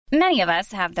Many of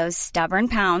us have those stubborn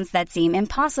pounds that seem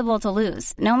impossible to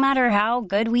lose, no matter how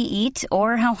good we eat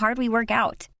or how hard we work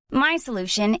out. My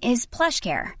solution is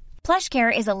PlushCare.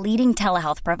 PlushCare is a leading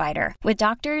telehealth provider with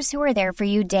doctors who are there for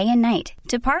you day and night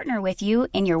to partner with you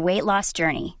in your weight loss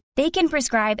journey. They can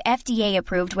prescribe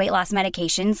FDA-approved weight loss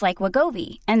medications like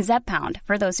Wegovy and Zepbound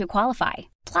for those who qualify.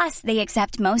 Plus, they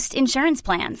accept most insurance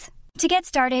plans. To get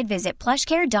started, visit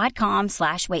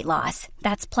plushcare.com/weightloss.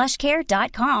 That's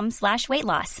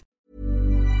plushcare.com/weightloss.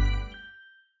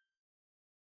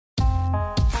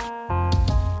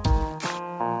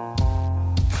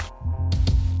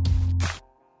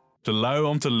 Te lui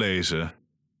om te lezen.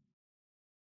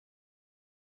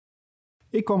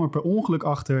 Ik kwam er per ongeluk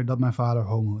achter dat mijn vader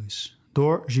homo is.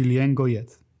 Door Julien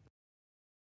Goyet.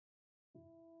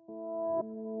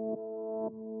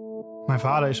 Mijn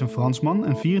vader is een Fransman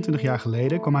en 24 jaar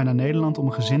geleden kwam hij naar Nederland om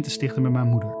een gezin te stichten met mijn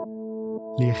moeder.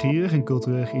 Leergierig en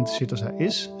cultureel geïnteresseerd als hij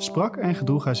is, sprak en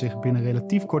gedroeg hij zich binnen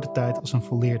relatief korte tijd als een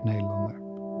volleerd Nederlander.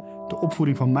 De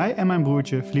opvoeding van mij en mijn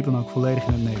broertje verliep dan ook volledig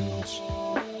in het Nederlands.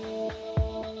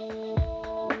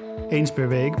 Eens per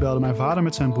week belde mijn vader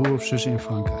met zijn broer of zussen in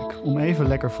Frankrijk, om even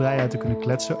lekker vrijuit te kunnen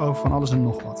kletsen over van alles en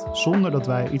nog wat, zonder dat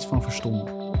wij er iets van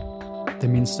verstonden.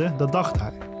 Tenminste, dat dacht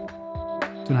hij.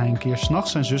 Toen hij een keer 's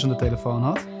nachts zijn zus aan de telefoon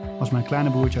had, was mijn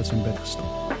kleine broertje uit zijn bed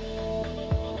gestapt.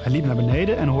 Hij liep naar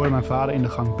beneden en hoorde mijn vader in de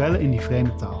gang bellen in die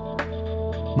vreemde taal.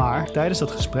 Maar tijdens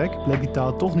dat gesprek bleek die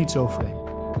taal toch niet zo vreemd.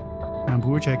 Mijn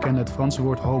broertje herkende het Franse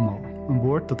woord homo, een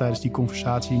woord dat tijdens die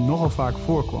conversatie nogal vaak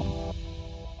voorkwam.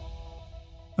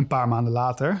 Een paar maanden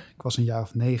later, ik was een jaar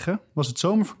of 9, was het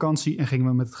zomervakantie en gingen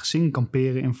we met het gezin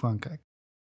kamperen in Frankrijk.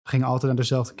 We gingen altijd naar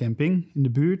dezelfde camping, in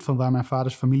de buurt van waar mijn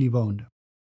vaders familie woonde.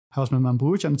 Hij was met mijn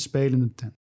broertje aan het spelen in de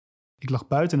tent. Ik lag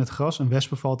buiten in het gras een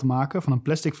wespenval te maken van een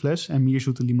plastic fles en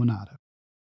mierzoete limonade.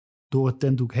 Door het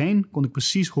tentdoek heen kon ik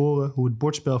precies horen hoe het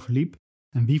bordspel verliep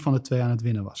en wie van de twee aan het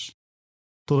winnen was.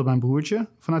 Totdat mijn broertje,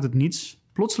 vanuit het niets,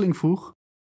 plotseling vroeg: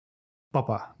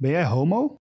 "Papa, ben jij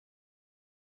homo?"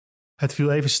 Het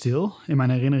viel even stil, in mijn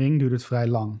herinnering duurde het vrij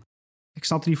lang. Ik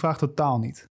snapte die vraag totaal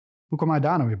niet. Hoe kwam hij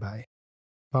daar nou weer bij?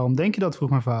 "Waarom denk je dat?" vroeg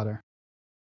mijn vader.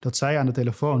 "Dat zei je aan de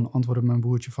telefoon," antwoordde mijn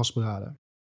broertje vastberaden.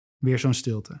 Weer zo'n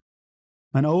stilte.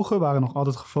 Mijn ogen waren nog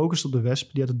altijd gefocust op de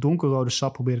wesp die uit het donkerrode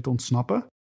sap probeerde te ontsnappen,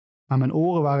 maar mijn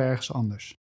oren waren ergens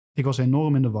anders. Ik was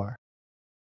enorm in de war.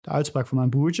 De uitspraak van mijn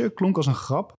broertje klonk als een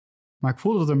grap, maar ik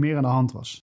voelde dat er meer aan de hand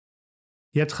was.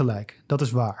 "Je hebt gelijk, dat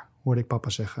is waar," hoorde ik papa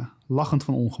zeggen, lachend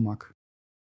van ongemak.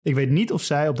 Ik weet niet of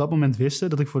zij op dat moment wisten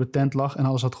dat ik voor de tent lag en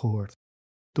alles had gehoord.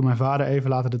 Toen mijn vader even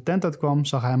later de tent uitkwam,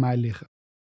 zag hij mij liggen.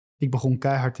 Ik begon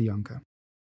keihard te janken.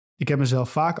 Ik heb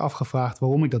mezelf vaak afgevraagd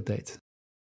waarom ik dat deed.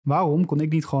 Waarom kon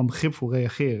ik niet gewoon begripvol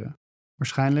reageren?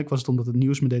 Waarschijnlijk was het omdat het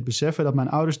nieuws me deed beseffen dat mijn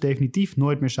ouders definitief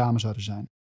nooit meer samen zouden zijn.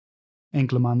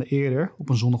 Enkele maanden eerder, op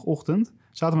een zondagochtend,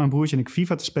 zaten mijn broertje en ik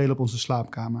FIFA te spelen op onze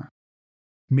slaapkamer.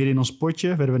 Midden in ons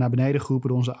potje werden we naar beneden geroepen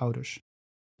door onze ouders.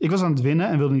 Ik was aan het winnen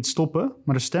en wilde niet stoppen,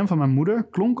 maar de stem van mijn moeder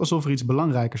klonk alsof er iets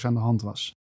belangrijkers aan de hand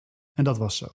was. En dat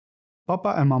was zo.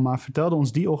 Papa en mama vertelden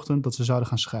ons die ochtend dat ze zouden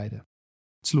gaan scheiden.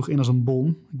 Het sloeg in als een bom,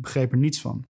 ik begreep er niets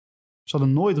van. Ze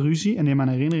hadden nooit ruzie en in mijn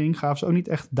herinnering gaven ze ook niet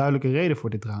echt duidelijke reden voor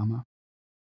dit drama.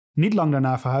 Niet lang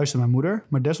daarna verhuisde mijn moeder,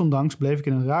 maar desondanks bleef ik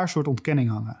in een raar soort ontkenning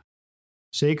hangen.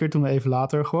 Zeker toen we even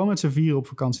later gewoon met z'n vieren op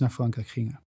vakantie naar Frankrijk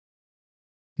gingen.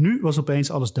 Nu was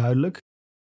opeens alles duidelijk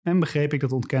en begreep ik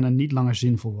dat ontkennen niet langer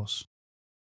zinvol was.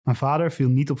 Mijn vader viel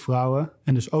niet op vrouwen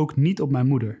en dus ook niet op mijn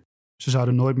moeder. Ze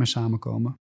zouden nooit meer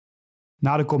samenkomen.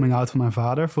 Na de coming-out van mijn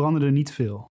vader veranderde niet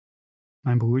veel.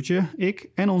 Mijn broertje,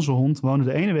 ik en onze hond woonden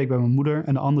de ene week bij mijn moeder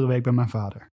en de andere week bij mijn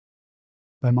vader.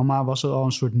 Bij mama was er al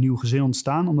een soort nieuw gezin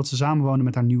ontstaan omdat ze samenwoonde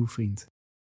met haar nieuwe vriend.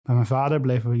 Bij mijn vader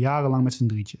bleven we jarenlang met z'n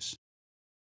drietjes.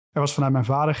 Er was vanuit mijn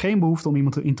vader geen behoefte om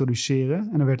iemand te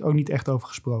introduceren en er werd ook niet echt over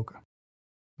gesproken.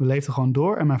 We leefden gewoon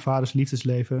door en mijn vaders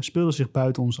liefdesleven speelde zich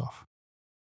buiten ons af.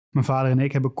 Mijn vader en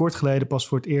ik hebben kort geleden pas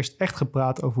voor het eerst echt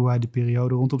gepraat over hoe hij de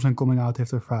periode rondom zijn coming-out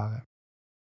heeft ervaren.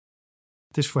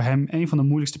 Het is voor hem een van de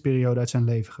moeilijkste perioden uit zijn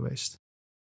leven geweest.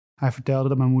 Hij vertelde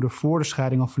dat mijn moeder voor de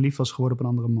scheiding al verliefd was geworden op een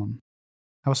andere man.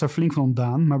 Hij was daar flink van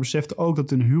ontdaan, maar besefte ook dat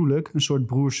hun huwelijk een soort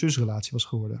broer-zusrelatie was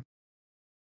geworden.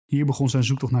 Hier begon zijn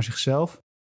zoektocht naar zichzelf,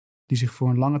 die zich voor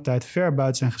een lange tijd ver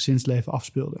buiten zijn gezinsleven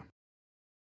afspeelde.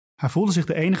 Hij voelde zich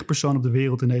de enige persoon op de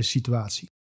wereld in deze situatie.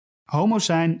 Homo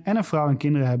zijn en een vrouw en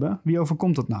kinderen hebben, wie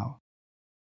overkomt dat nou?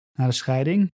 Na de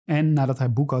scheiding en nadat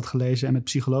hij boeken had gelezen en met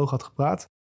psychologen had gepraat,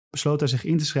 besloot hij zich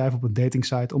in te schrijven op een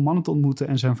datingsite om mannen te ontmoeten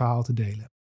en zijn verhaal te delen.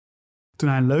 Toen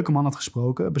hij een leuke man had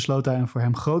gesproken, besloot hij een voor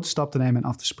hem grote stap te nemen en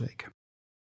af te spreken.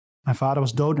 Mijn vader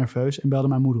was doodnerveus en belde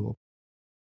mijn moeder op.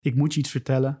 "Ik moet je iets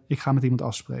vertellen, ik ga met iemand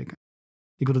afspreken."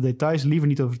 Ik wil de details liever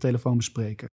niet over de telefoon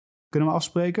bespreken. Kunnen we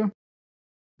afspreken?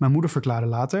 Mijn moeder verklaarde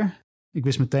later. Ik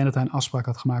wist meteen dat hij een afspraak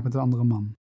had gemaakt met een andere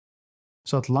man.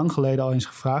 Ze had lang geleden al eens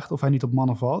gevraagd of hij niet op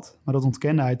mannen valt, maar dat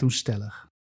ontkende hij toen stellig.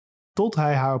 Tot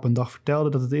hij haar op een dag vertelde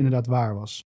dat het inderdaad waar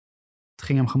was. Het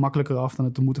ging hem gemakkelijker af dan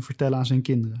het te moeten vertellen aan zijn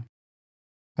kinderen.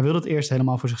 Hij wilde het eerst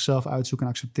helemaal voor zichzelf uitzoeken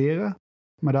en accepteren,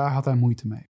 maar daar had hij moeite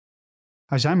mee.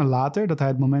 Hij zei me later dat hij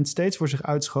het moment steeds voor zich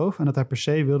uitschoof en dat hij per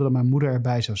se wilde dat mijn moeder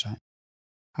erbij zou zijn.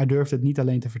 Hij durfde het niet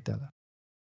alleen te vertellen.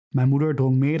 Mijn moeder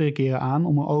drong meerdere keren aan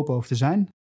om er open over te zijn,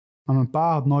 maar mijn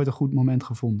pa had nooit een goed moment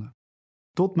gevonden.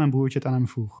 Tot mijn broertje het aan hem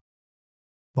vroeg.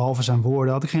 Behalve zijn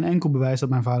woorden had ik geen enkel bewijs dat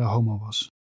mijn vader homo was.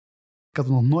 Ik had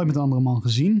hem nog nooit met een andere man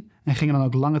gezien en ging er dan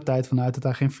ook lange tijd vanuit dat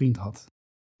hij geen vriend had.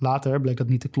 Later bleek dat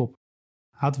niet te kloppen.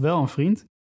 Hij had wel een vriend, maar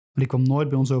die kwam nooit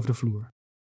bij ons over de vloer.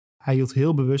 Hij hield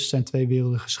heel bewust zijn twee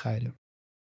werelden gescheiden.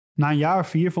 Na een jaar of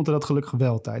 4 vond hij dat gelukkig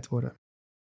wel tijd worden.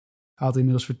 Hij had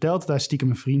inmiddels verteld dat hij stiekem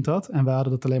een vriend had en wij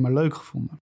hadden dat alleen maar leuk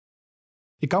gevonden.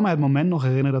 Ik kan me het moment nog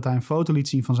herinneren dat hij een foto liet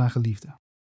zien van zijn geliefde.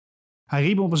 Hij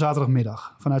riep me op een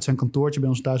zaterdagmiddag vanuit zijn kantoortje bij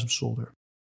ons thuis op zolder.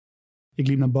 Ik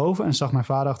liep naar boven en zag mijn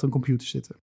vader achter een computer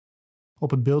zitten.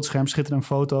 Op het beeldscherm schitterde een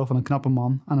foto van een knappe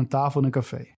man aan een tafel in een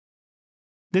café.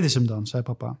 Dit is hem dan, zei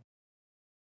papa.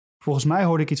 Volgens mij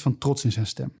hoorde ik iets van trots in zijn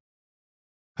stem.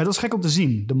 Het was gek om te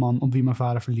zien, de man op wie mijn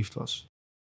vader verliefd was.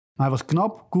 Maar hij was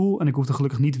knap, cool en ik hoefde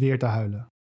gelukkig niet weer te huilen.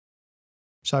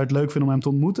 Zou je het leuk vinden om hem te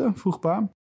ontmoeten? Vroeg pa.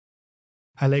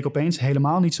 Hij leek opeens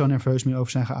helemaal niet zo nerveus meer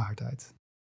over zijn geaardheid.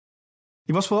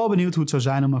 Ik was vooral benieuwd hoe het zou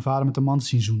zijn om mijn vader met een man te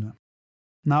zien zoenen.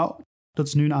 Nou, dat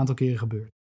is nu een aantal keren gebeurd.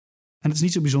 En het is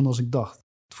niet zo bijzonder als ik dacht.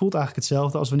 Het voelt eigenlijk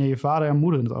hetzelfde als wanneer je vader en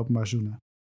moeder in het openbaar zoenen.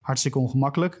 Hartstikke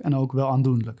ongemakkelijk en ook wel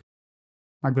aandoenlijk.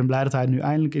 Maar ik ben blij dat hij het nu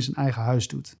eindelijk in zijn eigen huis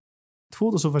doet. Het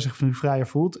voelt alsof hij zich nu vrijer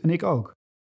voelt en ik ook.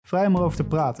 Vrij om erover te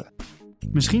praten.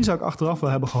 Misschien zou ik achteraf wel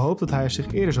hebben gehoopt dat hij er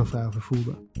zich eerder zo vrij over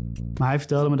voelde. Maar hij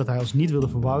vertelde me dat hij ons niet wilde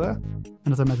verwarren en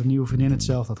dat hij met een nieuwe vriendin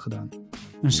hetzelfde had gedaan.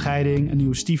 Een scheiding, een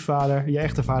nieuwe stiefvader, je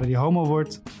echte vader die homo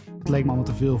wordt. Het leek me allemaal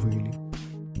te veel voor jullie.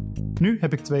 Nu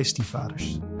heb ik 2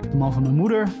 stiefvaders. De man van mijn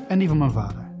moeder en die van mijn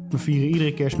vader. We vieren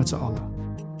iedere kerst met z'n allen.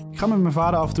 Ik ga met mijn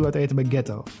vader af en toe uit eten bij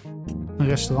Ghetto. Een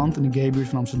restaurant in de gaybuurt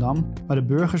van Amsterdam waar de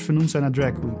burgers vernoemd zijn naar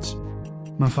drag queens.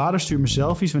 Mijn vader stuurt me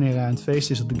selfies wanneer hij aan het feest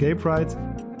is op de Gay Pride.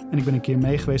 En ik ben een keer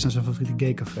mee geweest naar zijn favoriete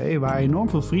gay café waar hij enorm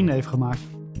veel vrienden heeft gemaakt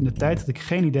in de tijd dat ik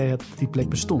geen idee had dat die plek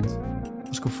bestond.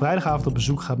 Als ik op vrijdagavond op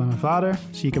bezoek ga bij mijn vader,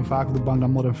 zie ik hem vaak op de bank naar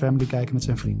Modern Family kijken met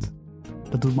zijn vriend.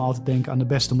 Dat doet me altijd denken aan de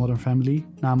beste Modern Family,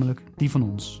 namelijk die van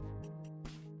ons.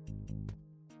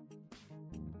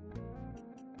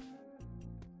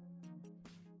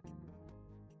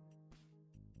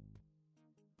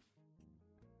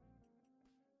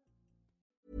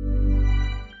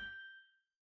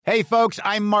 Hey, folks,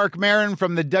 I'm Mark Maron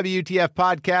from the WTF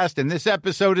Podcast, and this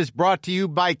episode is brought to you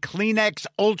by Kleenex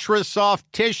Ultra Soft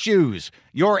Tissues,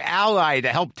 your ally to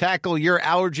help tackle your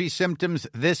allergy symptoms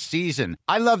this season.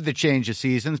 I love the change of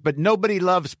seasons, but nobody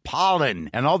loves pollen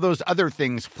and all those other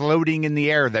things floating in the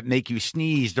air that make you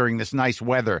sneeze during this nice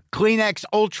weather. Kleenex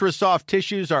Ultra Soft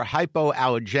Tissues are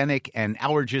hypoallergenic and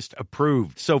allergist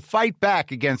approved, so fight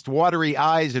back against watery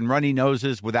eyes and runny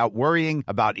noses without worrying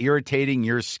about irritating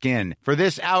your skin. For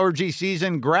this allergy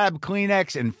season, grab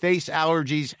Kleenex and face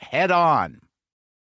allergies head on.